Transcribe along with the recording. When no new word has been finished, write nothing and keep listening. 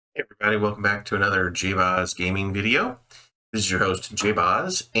Hey everybody, welcome back to another JBoz gaming video. This is your host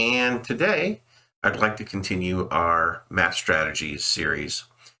JBoz, and today I'd like to continue our map strategies series.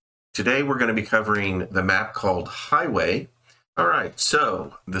 Today we're going to be covering the map called Highway. Alright,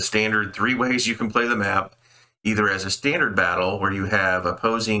 so the standard 3 ways you can play the map, either as a standard battle where you have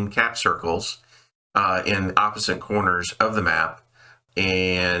opposing cap circles in opposite corners of the map,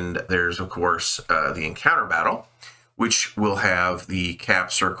 and there's of course the encounter battle, which will have the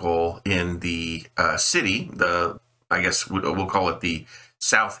cap circle in the city, I guess we'll call it the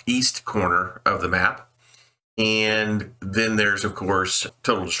southeast corner of the map. And then there's, of course,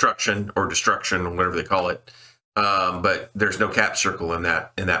 total destruction or destruction, whatever they call it. But there's no cap circle in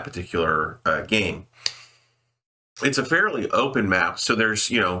that particular game. It's a fairly open map, so there's,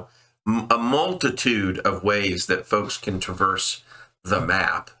 a multitude of ways that folks can traverse the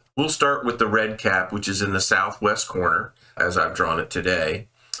map. We'll start with the red cap, which is in the southwest corner, as I've drawn it today.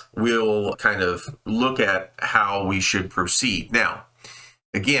 We'll kind of look at how we should proceed. Now,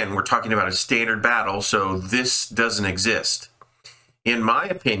 again, we're talking about a standard battle, so this doesn't exist. In my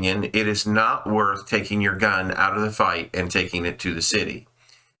opinion, it is not worth taking your gun out of the fight and taking it to the city.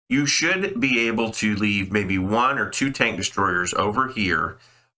 You should be able to leave maybe 1 or 2 tank destroyers over here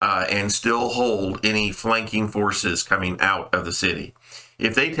and still hold any flanking forces coming out of the city.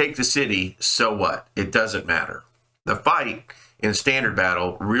 If they take the city, so what? It doesn't matter. The fight in a standard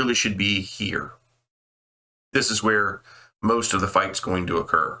battle really should be here. This is where most of the fight's going to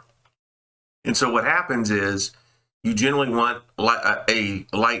occur. And so what happens is you generally want a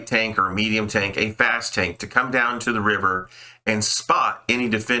light tank or a medium tank, a fast tank, to come down to the river and spot any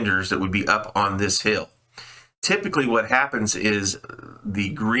defenders that would be up on this hill. Typically what happens is the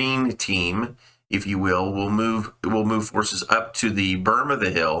green team, if you will move forces up to the berm of the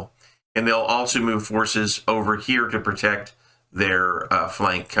hill, and they'll also move forces over here to protect their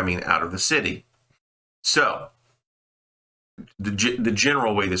flank coming out of the city. So the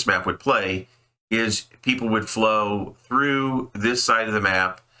general way this map would play is people would flow through this side of the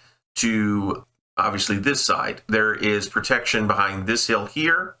map to obviously this side. There is protection behind this hill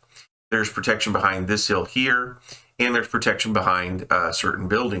here, there's protection behind this hill here, and there's protection behind certain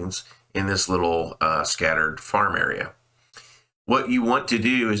buildings in this little scattered farm area. What you want to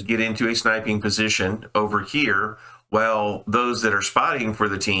do is get into a sniping position over here while those that are spotting for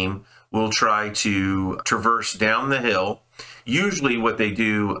the team will try to traverse down the hill. Usually what they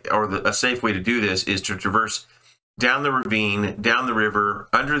do, or a safe way to do this, is to traverse down the ravine, down the river,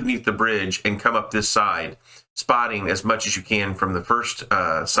 underneath the bridge, and come up this side, spotting as much as you can from the first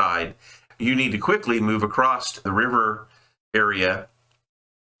side. You need to quickly move across the river area,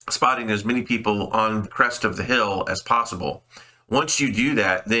 spotting as many people on the crest of the hill as possible. Once you do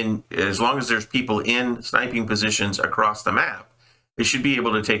that, then as long as there's people in sniping positions across the map, they should be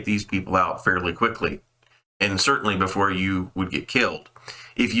able to take these people out fairly quickly, and certainly before you would get killed.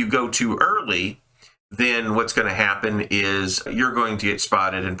 If you go too early, then what's going to happen is you're going to get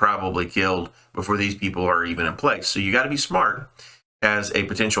spotted and probably killed before these people are even in place. So you got to be smart as a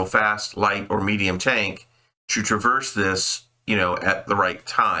potential fast, light, or medium tank to traverse this, at the right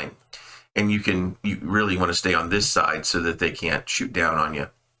time. And you really want to stay on this side so that they can't shoot down on you.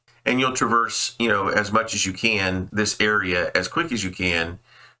 And you'll traverse, as much as you can, this area as quick as you can,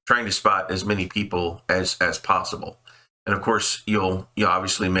 trying to spot as many people as possible. And of course, you'll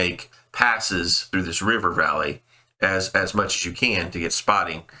obviously make passes through this river valley as much as you can to get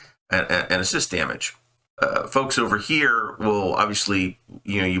spotting and assist damage. Folks over here will obviously,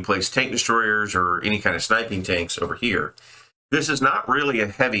 you place tank destroyers or any kind of sniping tanks over here. This is not really a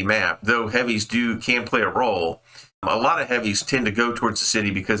heavy map, though heavies can play a role. A lot of heavies tend to go towards the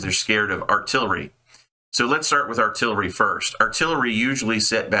city because they're scared of artillery. So let's start with artillery first. Artillery usually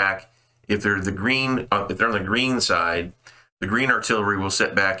set back, if they're on the green side, the green artillery will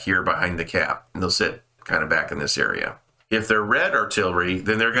sit back here behind the cap, and they'll sit kind of back in this area. If they're red artillery,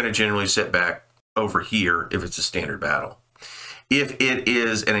 then they're going to generally sit back over here if it's a standard battle. If it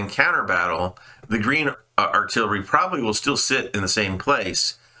is an encounter battle, the green artillery probably will still sit in the same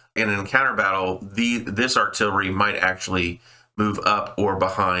place. In an encounter battle, this artillery might actually move up or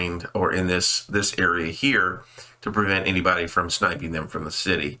behind or in this area here to prevent anybody from sniping them from the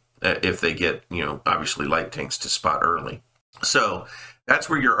city if they get, obviously light tanks to spot early. So that's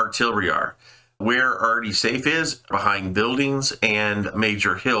where your artillery are. Where Arty safe is, behind buildings and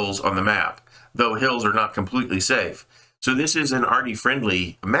major hills on the map, though hills are not completely safe. So this is an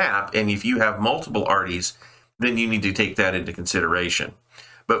Arty-friendly map, and if you have multiple Artys, then you need to take that into consideration.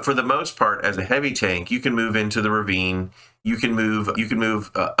 But for the most part, as a heavy tank, you can move into the ravine, you can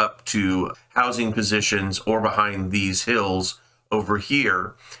move up to housing positions or behind these hills over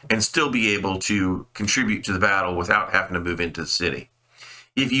here and still be able to contribute to the battle without having to move into the city.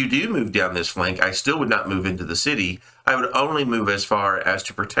 If you do move down this flank, I still would not move into the city. I would only move as far as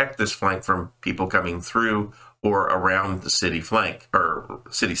to protect this flank from people coming through or around the city flank or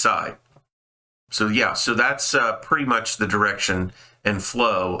city side. So yeah, so that's pretty much the direction and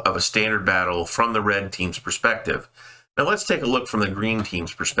flow of a standard battle from the red team's perspective. Now let's take a look from the green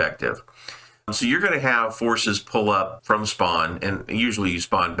team's perspective. So you're going to have forces pull up from spawn, and usually you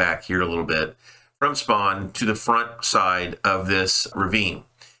spawn back here a little bit, from spawn to the front side of this ravine.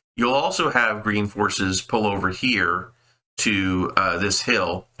 You'll also have green forces pull over here to this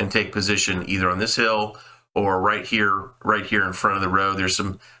hill and take position either on this hill or right here in front of the road. There's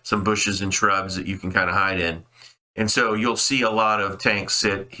some bushes and shrubs that you can kind of hide in. And so you'll see a lot of tanks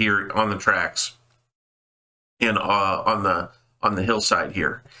sit here on the tracks and on the hillside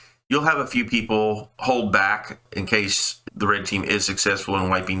here. You'll have a few people hold back in case the red team is successful in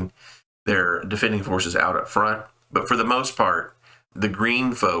wiping their defending forces out up front. But for the most part, the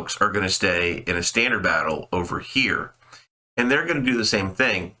green folks are going to stay in a standard battle over here. And they're going to do the same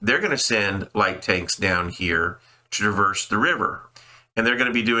thing. They're going to send light tanks down here to traverse the river. And they're going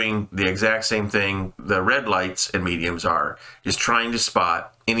to be doing the exact same thing the red lights and mediums are, is trying to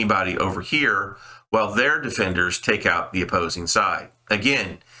spot anybody over here while their defenders take out the opposing side.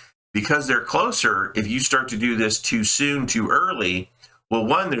 Again, because they're closer, if you start to do this too soon, too early, well,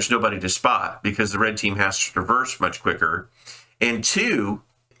 one, there's nobody to spot because the red team has to traverse much quicker. And two,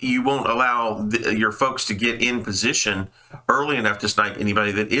 you won't allow your folks to get in position early enough to snipe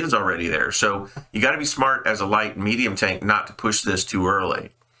anybody that is already there. So you got to be smart as a light and medium tank not to push this too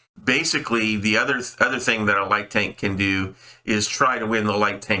early. Basically, the other thing that a light tank can do is try to win the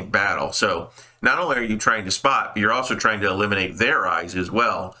light tank battle. So not only are you trying to spot, but you're also trying to eliminate their eyes as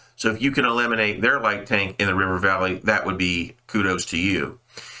well. So if you can eliminate their light tank in the river valley, that would be kudos to you.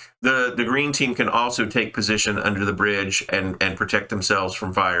 The green team can also take position under the bridge and protect themselves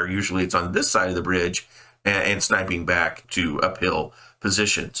from fire. Usually it's on this side of the bridge and sniping back to uphill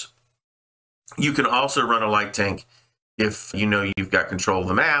positions. You can also run a light tank if you know you've got control of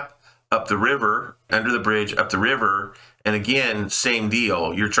the map, up the river, under the bridge, up the river. And again, same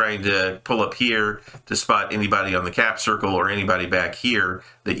deal. You're trying to pull up here to spot anybody on the cap circle or anybody back here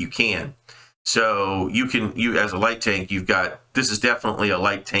that you can. So you as a light tank, this is definitely a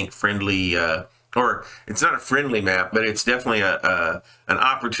light tank friendly, or it's not a friendly map, but it's definitely an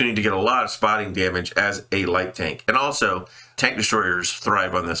opportunity to get a lot of spotting damage as a light tank. And also tank destroyers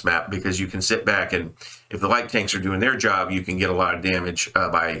thrive on this map because you can sit back and if the light tanks are doing their job, you can get a lot of damage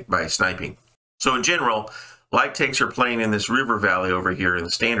by sniping. So in general, light tanks are playing in this river valley over here in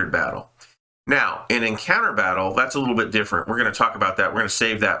the standard battle. Now, in encounter battle, that's a little bit different. We're going to talk about that. We're going to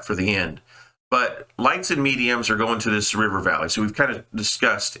save that for the end. But lights and mediums are going to this river valley. So we've kind of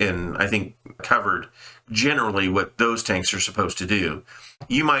discussed and I think covered generally what those tanks are supposed to do.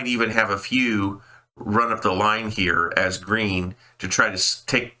 You might even have a few run up the line here as green to try to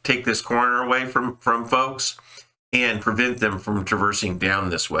take this corner away from folks and prevent them from traversing down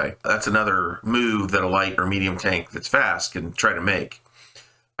this way. That's another move that a light or medium tank that's fast can try to make.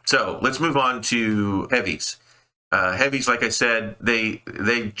 So let's move on to heavies. Heavies, like I said, they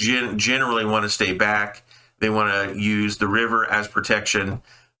generally want to stay back. They want to use the river as protection.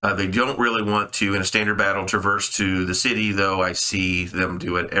 They don't really want to, in a standard battle, traverse to the city, though I see them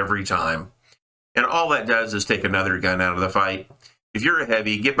do it every time. And all that does is take another gun out of the fight. If you're a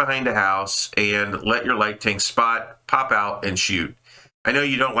heavy, get behind a house and let your light tank spot, pop out, and shoot. I know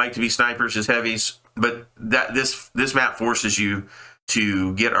you don't like to be snipers as heavies, but this map forces you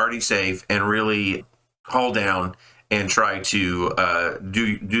to get already safe and really haul down and try to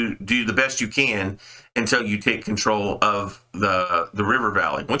do the best you can until you take control of the river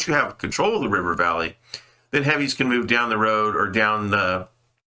valley. Once you have control of the river valley, then heavies can move down the road or down the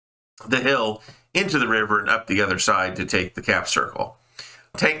hill into the river and up the other side to take the cap circle.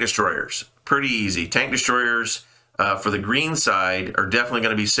 Tank destroyers, pretty easy. Tank destroyers for the green side are definitely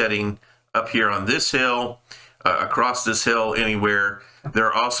going to be setting up here on this hill, across this hill, anywhere.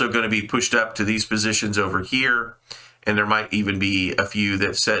 They're also going to be pushed up to these positions over here, and there might even be a few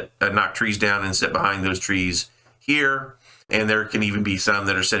that knock trees down and sit behind those trees here, and there can even be some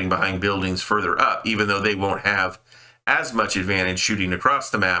that are sitting behind buildings further up. Even though they won't have as much advantage shooting across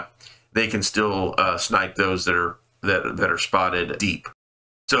the map, they can still snipe those that are spotted deep.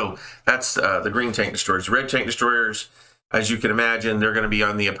 So that's the green tank destroyers. Red tank destroyers, as you can imagine, they're going to be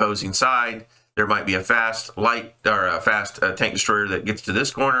on the opposing side. There might be a fast light or a fast tank destroyer that gets to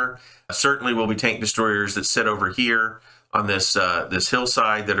this corner. Certainly will be tank destroyers that sit over here on this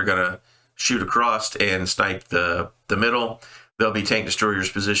hillside that are going to shoot across and snipe the middle. there'll be tank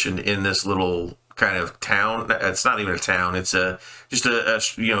destroyers positioned in this little kind of town. It's not even a town. It's just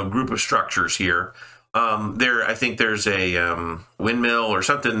a group of structures here. I think there's a windmill or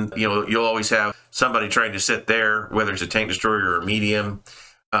something. You'll always have somebody trying to sit there, whether it's a tank destroyer or a medium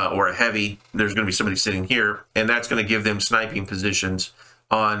or a heavy. There's going to be somebody sitting here, and that's going to give them sniping positions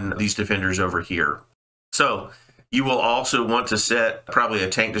on these defenders over here. So you will also want to set probably a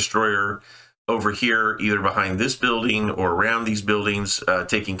tank destroyer over here, either behind this building or around these buildings,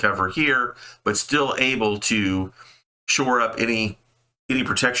 taking cover here, but still able to shore up any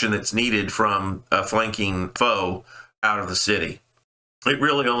protection that's needed from a flanking foe out of the city. It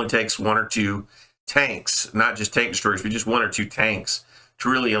really only takes 1 or 2 tanks, not just tank destroyers, but just 1 or 2 tanks to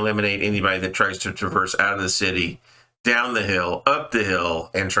really eliminate anybody that tries to traverse out of the city, down the hill, up the hill,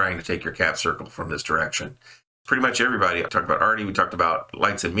 and trying to take your cap circle from this direction. Pretty much everybody. I talked about arty, we talked about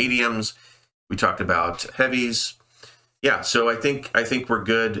lights and mediums, we talked about heavies. Yeah, so I think we're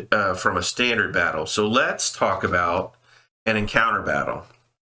good from a standard battle. So let's talk about an encounter battle.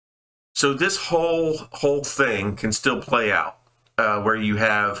 So this whole thing can still play out where you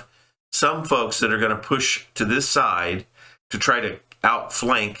have some folks that are going to push to this side to try to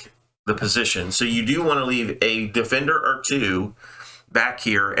outflank the position. So you do want to leave a defender or 2 back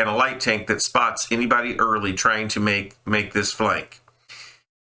here and a light tank that spots anybody early trying to make this flank.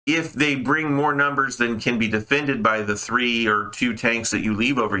 If they bring more numbers than can be defended by the 3 or 2 tanks that you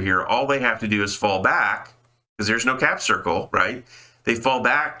leave over here, all they have to do is fall back, because there's no cap circle, right? They fall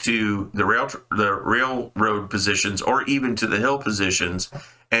back to the railroad positions or even to the hill positions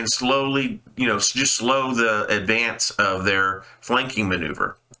and slowly, just slow the advance of their flanking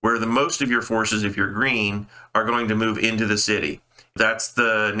maneuver, where the most of your forces, if you're green, are going to move into the city. That's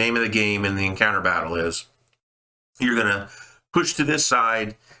the name of the game in the encounter battle is you're going to push to this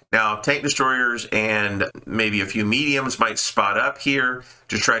side. Now, tank destroyers and maybe a few mediums might spot up here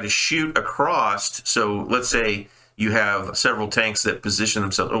to try to shoot across. So let's say you have several tanks that position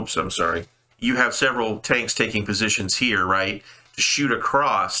themselves. Oops, I'm sorry. You have several tanks taking positions here, right, to shoot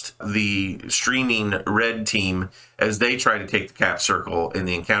across the streaming red team as they try to take the cap circle in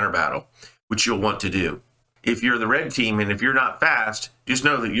the encounter battle, which you'll want to do. If you're the red team and if you're not fast, just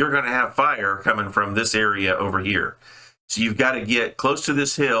know that you're going to have fire coming from this area over here. So you've got to get close to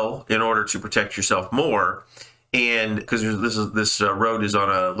this hill in order to protect yourself more, and because this road is on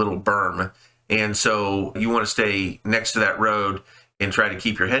a little berm, and so you want to stay next to that road and try to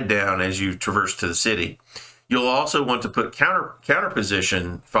keep your head down as you traverse to the city. You'll also want to put counter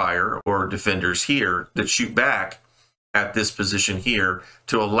position fire or defenders here that shoot back at this position here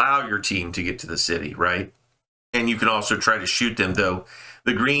to allow your team to get to the city, right? And you can also try to shoot them, though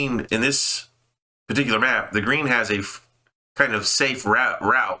the green in this particular map, the green has a kind of safe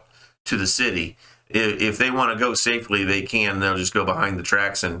route to the city. If they want to go safely, they can. They'll just go behind the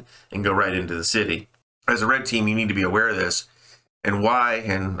tracks and go right into the city. As a red team, you need to be aware of this and why,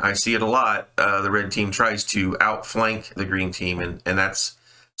 and I see it a lot. The red team tries to outflank the green team, and that's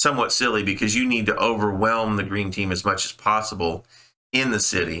somewhat silly because you need to overwhelm the green team as much as possible in the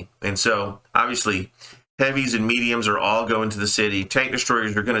city. And so, obviously, heavies and mediums are all going to the city. Tank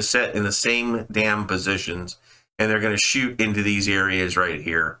destroyers are going to set in the same damn positions, and they're going to shoot into these areas right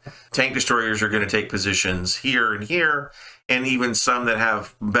here. Tank destroyers are going to take positions here and here, and even some that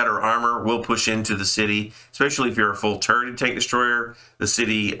have better armor will push into the city, especially if you're a full turreted tank destroyer. The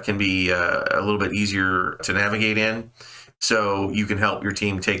city can be a little bit easier to navigate in, so you can help your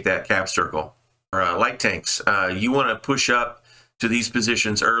team take that cap circle. Light tanks, you want to push up to these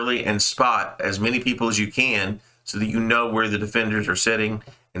positions early and spot as many people as you can so that you know where the defenders are sitting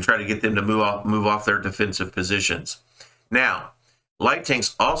and try to get them to move off their defensive positions. Now, light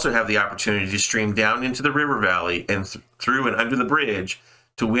tanks also have the opportunity to stream down into the river valley and through and under the bridge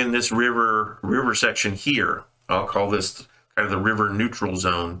to win this river section here. I'll call this kind of the river neutral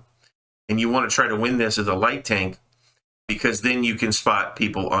zone. And you want to try to win this as a light tank because then you can spot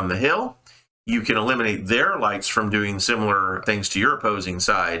people on the hill. You can eliminate their lights from doing similar things to your opposing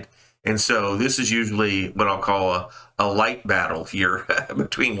side. And so this is usually what I'll call a light battle here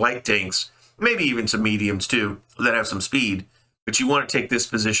between light tanks, maybe even some mediums too, that have some speed. But you want to take this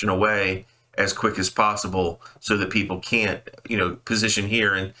position away as quick as possible so that people can't, position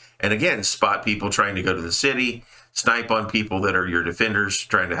here and again, spot people trying to go to the city, snipe on people that are your defenders,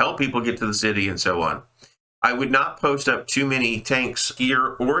 trying to help people get to the city, and so on. I would not post up too many tanks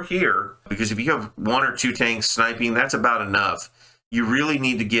here or here, because if you have 1 or 2 tanks sniping, that's about enough. You really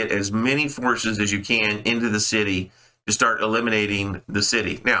need to get as many forces as you can into the city to start eliminating the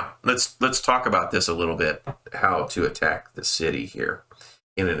city. Now, let's talk about this a little bit, how to attack the city here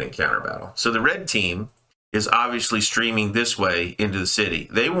in an encounter battle. So the red team is obviously streaming this way into the city.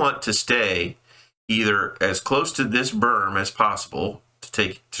 They want to stay either as close to this berm as possible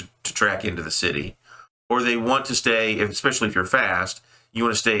to track into the city, or they want to stay, especially if you're fast, you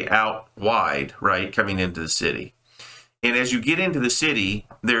want to stay out wide, right, coming into the city. And as you get into the city,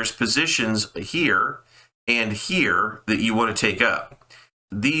 there's positions here and here that you want to take up.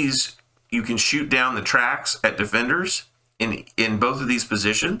 These, you can shoot down the tracks at defenders in both of these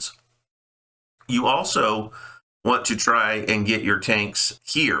positions. You also want to try and get your tanks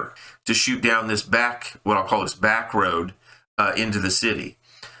here to shoot down this back, what I'll call this back road into the city.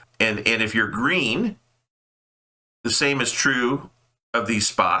 And if you're green, the same is true of these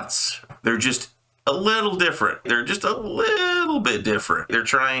spots. They're just a little different. They're just a little bit different. They're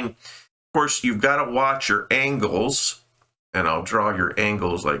trying, of course, you've got to watch your angles, and I'll draw your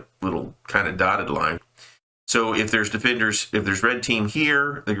angles like little kind of dotted line. So if there's defenders, if there's red team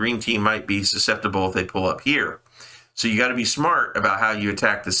here, the green team might be susceptible if they pull up here. So you got to be smart about how you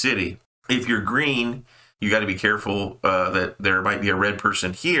attack the city. If you're green, you got to be careful that there might be a red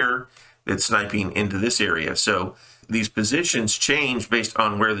person here that's sniping into this area. So these positions change based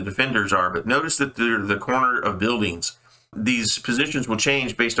on where the defenders are, but notice that they're the corner of buildings. These positions will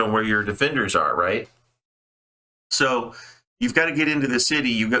change based on where your defenders are, right? So you've got to get into the city.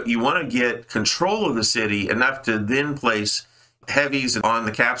 You want to get control of the city enough to then place heavies on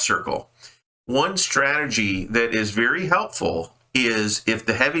the cap circle. One strategy that is very helpful is if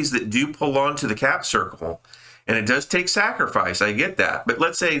the heavies that do pull onto the cap circle, and it does take sacrifice, I get that, but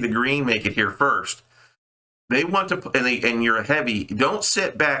let's say the green make it here first. They want to, and you're a heavy, don't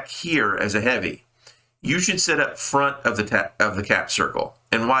sit back here as a heavy. You should sit up front of the cap circle.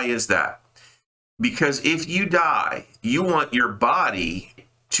 And why is that? Because if you die, you want your body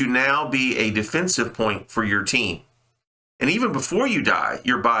to now be a defensive point for your team. And even before you die,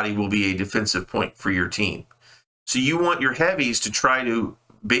 your body will be a defensive point for your team. So you want your heavies to try to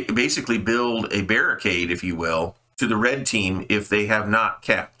basically build a barricade, if you will, to the red team if they have not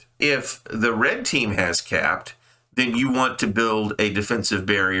capped. If the red team has capped, then you want to build a defensive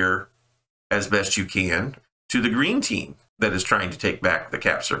barrier as best you can to the green team that is trying to take back the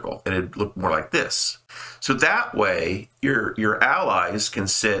cap circle. And it'd look more like this. So that way, your allies can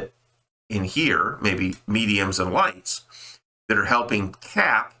sit in here, maybe mediums and lights, that are helping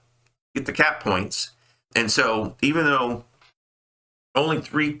get the cap points. And so even though only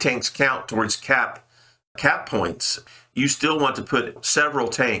 3 tanks count towards cap points, you still want to put several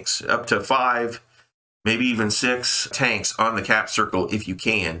tanks, up to 5, maybe even 6 tanks on the cap circle if you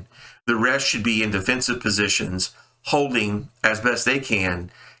can. The rest should be in defensive positions, holding as best they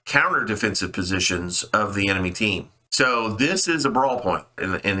can counter defensive positions of the enemy team. So this is a brawl point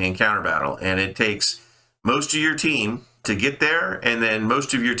in the encounter battle, and it takes most of your team to get there and then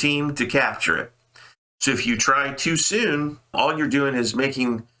most of your team to capture it. So if you try too soon, all you're doing is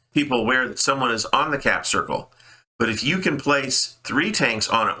making people aware that someone is on the cap circle. But if you can place 3 tanks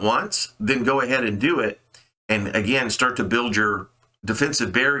on at once, then go ahead and do it. And again, start to build your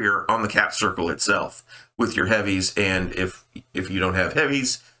defensive barrier on the cap circle itself with your heavies. And if you don't have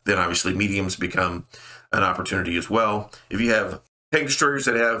heavies, then obviously mediums become an opportunity as well. If you have tank destroyers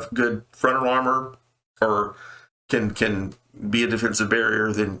that have good frontal armor or can be a defensive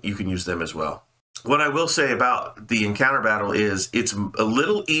barrier, then you can use them as well. What I will say about the encounter battle is it's a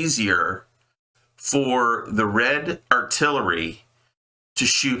little easier for the red artillery to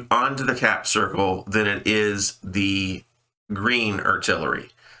shoot onto the cap circle than it is the green artillery.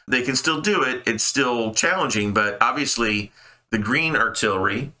 They can still do it. It's still challenging, but obviously the green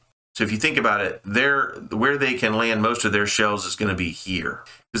artillery, so if you think about it, where they can land most of their shells is going to be here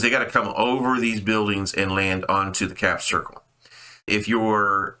because they got to come over these buildings and land onto the cap circle. If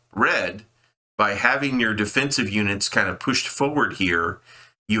you're red, by having your defensive units kind of pushed forward here,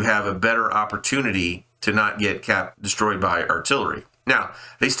 you have a better opportunity to not get destroyed by artillery. Now,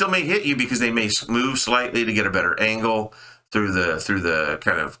 they still may hit you because they may move slightly to get a better angle through the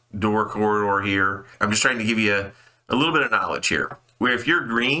kind of door corridor here. I'm just trying to give you a little bit of knowledge here. Where if you're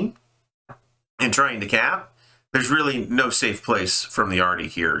green and trying to cap, there's really no safe place from the arty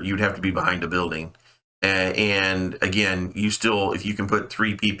here. You'd have to be behind a building. And again, if you can put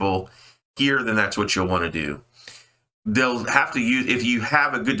 3 people here, then that's what you'll want to do. They'll have to use, if you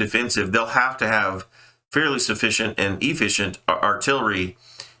have a good defensive, they'll have to have fairly sufficient and efficient artillery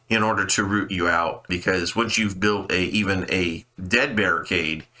in order to root you out, because once you've built even a dead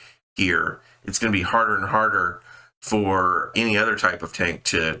barricade here, it's going to be harder and harder for any other type of tank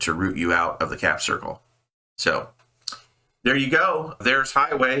to root you out of the cap circle. So there you go. There's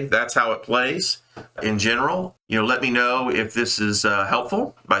Highway. That's how it plays in general. Let me know if this is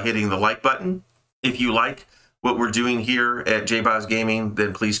helpful by hitting the like button. If you like what we're doing here at JBoz Gaming,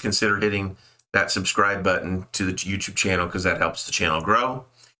 then please consider hitting that subscribe button to the YouTube channel, because that helps the channel grow.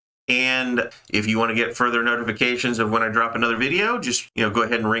 And if you want to get further notifications of when I drop another video, just go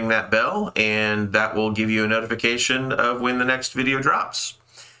ahead and ring that bell, and that will give you a notification of when the next video drops.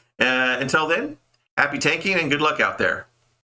 Until then, happy tanking and good luck out there.